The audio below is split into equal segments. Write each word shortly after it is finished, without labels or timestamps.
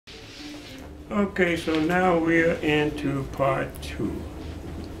Okay, so now we're into part two.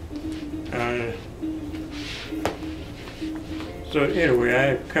 So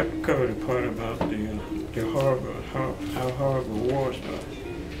anyway, I covered the part about the horrible, how horrible wars are.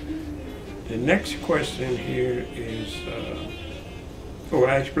 The next question here is,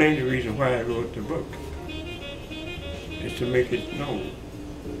 I explained the reason why I wrote the book. Is to make it known.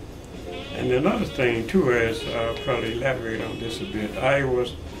 And another thing too, as I'll probably elaborate on this a bit, I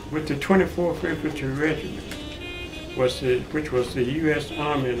was with the 24th Infantry Regiment, which was the U.S.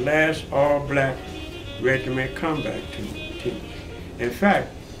 Army last all-black regiment combat team. In fact,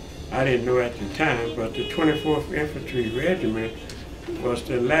 I didn't know at the time, but the 24th Infantry Regiment was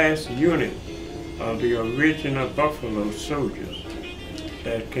the last unit of the original Buffalo soldiers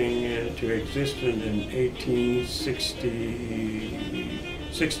that came into existence in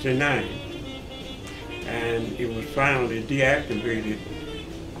 1869. And it was finally deactivated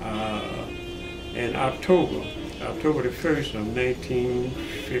in October the 1st of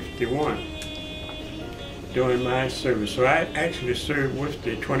 1951 during my service. So I actually served with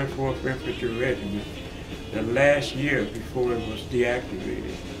the 24th Infantry Regiment the last year before it was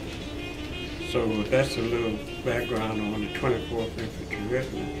deactivated. So that's a little background on the 24th Infantry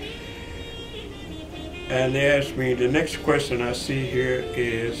Regiment. And they asked me, the next question I see here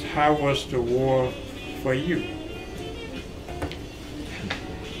is, how was the war for you?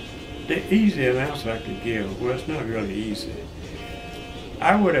 The easiest answer I could give, well, it's not really easy.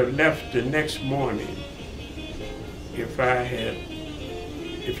 I would have left the next morning if I had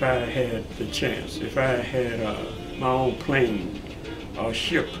the chance, if I had my own plane or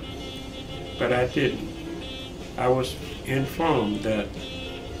ship, but I didn't. I was informed that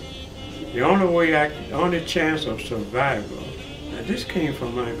the only chance of survival, and this came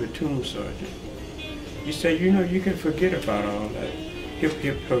from my platoon sergeant. He said, you know, you can forget about all that hip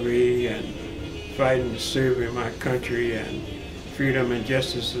hip hooray and fighting to serve my country and freedom and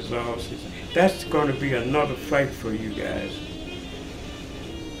justice is all. That's going to be another fight for you guys.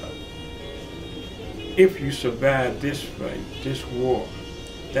 If you survive this fight, this war,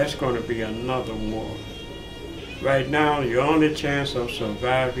 that's going to be another war. Right now, your only chance of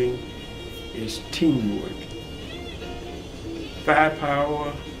surviving is teamwork,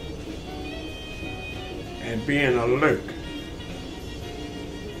 firepower, and being alert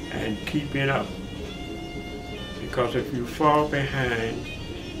and keeping up. Because if you fall behind,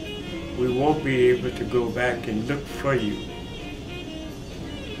 we won't be able to go back and look for you.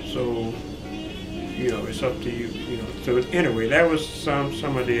 So, you know, it's up to you. You know. So anyway, that was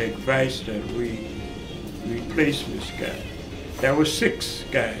some of the advice that we replacements got. There were 6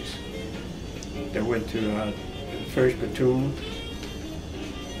 guys that went to our 1st platoon,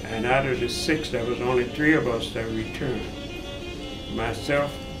 and out of the 6, there was only 3 of us that returned.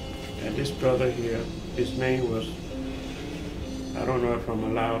 Myself and this brother here, his name was, I don't know if I'm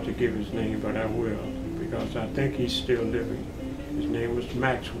allowed to give his name, but I will, because I think he's still living. His name was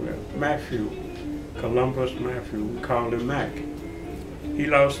Matthew, Columbus Matthew, we called him Mac. He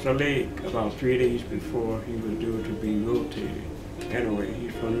lost a leg about 3 days before he was due to be rotated. Anyway,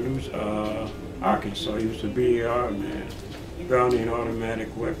 he's from Arkansas. He was a BAR man, Browning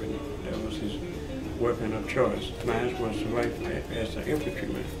automatic weapon. That was his weapon of choice. Mine was the rifle as an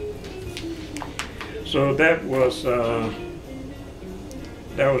infantryman. So that was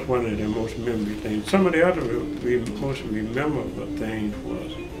one of the most memorable things. Some of the other most memorable things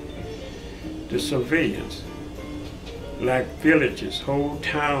was the civilians, like villages, whole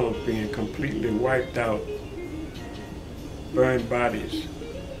towns being completely wiped out, burned bodies,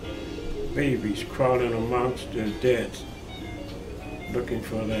 babies crawling amongst their dead, looking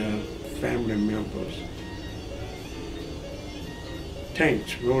for their family members.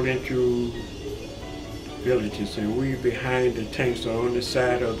 Tanks rolling through villages, and we behind the tanks, or on the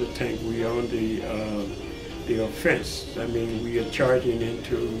side of the tank, we on the offense. I mean, we are charging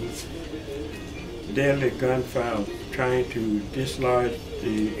into deadly gunfire, trying to dislodge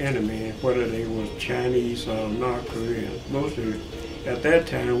the enemy, whether they were Chinese or North Korean. Mostly, at that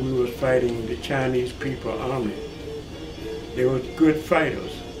time, we was fighting the Chinese People Army. They were good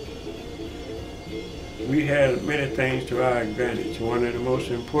fighters. We had many things to our advantage. One of the most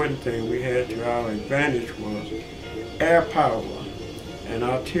important things we had to our advantage was air power and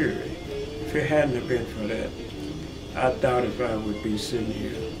artillery. If it hadn't have been for that, I doubt if I would be sitting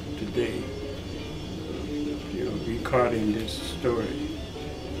here today, you know, recording this story.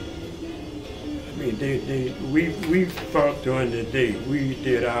 I mean, we fought during the day. We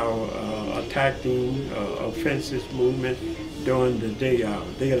did our attacking offensive movement during the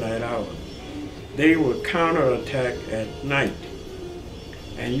daylight hour. They would counterattack at night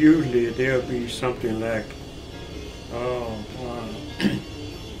And usually there'll be something like,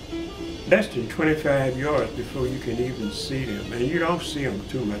 less than 25 yards before you can even see them. And you don't see them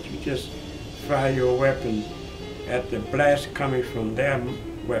too much. You just fire your weapon at the blast coming from their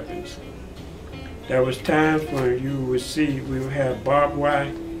weapons. There was times when you would see, we would have barbed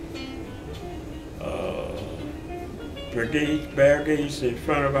wire barricades in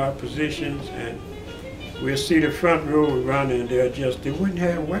front of our positions, and we'll see the front row running, and they wouldn't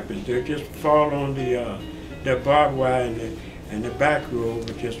have weapons. They'll just fall on the barbed wire, and the back row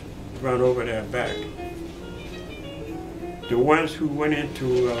would just run over their back. The ones who went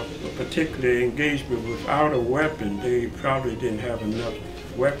into a particular engagement without a weapon, they probably didn't have enough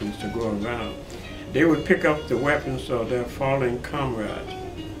weapons to go around. They would pick up the weapons of their fallen comrades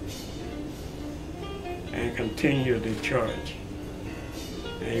and continue the charge.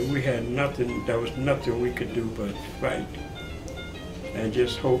 And we had nothing, there was nothing we could do but fight and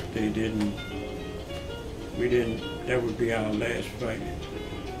just hope that would be our last fight.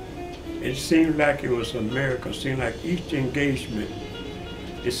 It seemed like it was a miracle. It seemed like each engagement,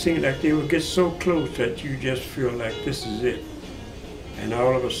 it seemed like they would get so close that you just feel like this is it. And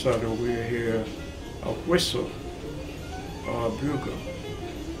all of a sudden we'll hear a whistle or a bugle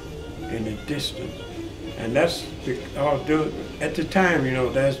in the distance. And that's at the time, you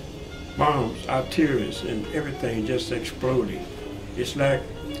know, that's bombs, artillery, and everything just exploding. It's like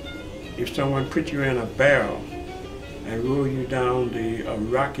if someone put you in a barrel and roll you down a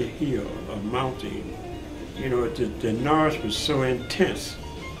rocky hill, a mountain. You know, the noise was so intense.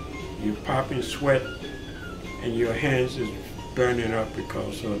 You're popping sweat and your hands is burning up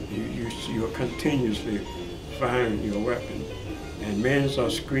because of you're continuously firing your weapon. And men are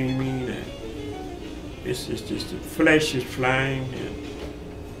screaming, and it's just the flesh is flying, and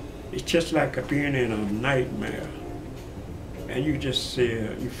it's just like being in a nightmare. And you just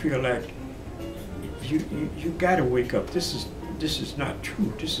you feel like you gotta wake up. This is not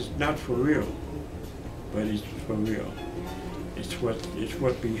true. This is not for real, but it's for real. It's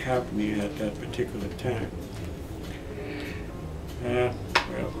what be happening at that particular time.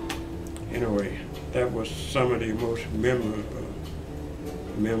 Well, anyway, that was some of the most memorable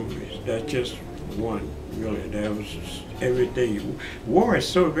memories. That's just one, really. That was every day. War is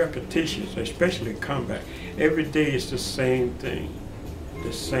so repetitious, especially combat. Every day is the same thing.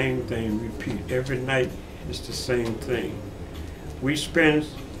 The same thing repeat. Every night is the same thing. We spend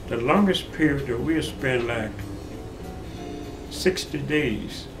the longest period that we'll spend like 60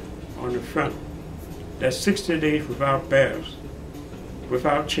 days on the front. That's 60 days without baths,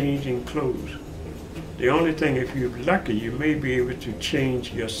 without changing clothes. The only thing, if you're lucky, you may be able to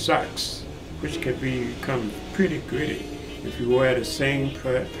change your socks, which can become pretty gritty if you wear the same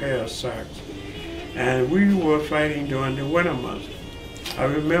pair of socks. And we were fighting during the winter months. I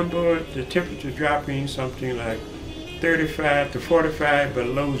remember the temperature dropping something like 35 to 45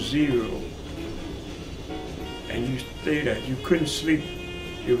 below zero. And you stayed there. You couldn't sleep.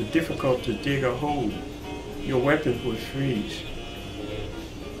 It was difficult to dig a hole. Your weapons would freeze.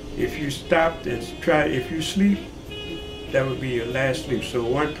 If you stopped and if you sleep, that would be your last sleep. So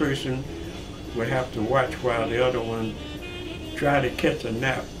one person would have to watch while the other one tried to catch a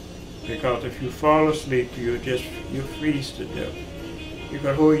nap. Because if you fall asleep, you freeze to death. You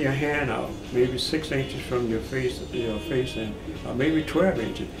could hold your hand out, maybe 6 inches from your face, and or maybe 12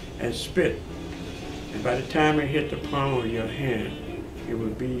 inches, and spit. And by the time it hit the palm of your hand, it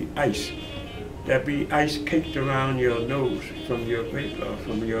would be ice. There'd be ice caked around your nose from your vapor,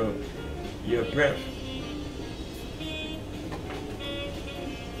 from your breath.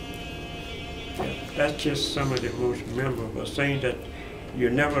 Yeah, that's just some of the most memorable things that you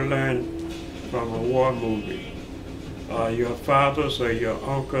never learn from a war movie. Your fathers or your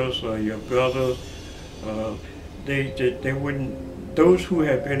uncles or your brothers, they wouldn't, those who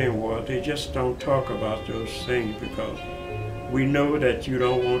have been in war, they just don't talk about those things because we know that you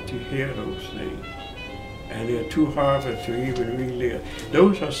don't want to hear those things. And they're too horrible to even relive.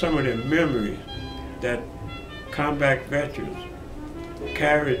 Those are some of the memories that combat veterans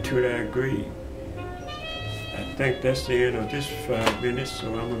carry to their grave. I think that's the end of this 5 minutes, so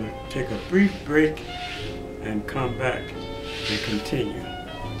I'm going to take a brief break and come back and continue.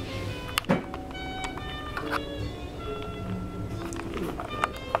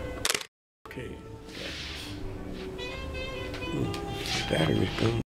 Okay. Battery's gone.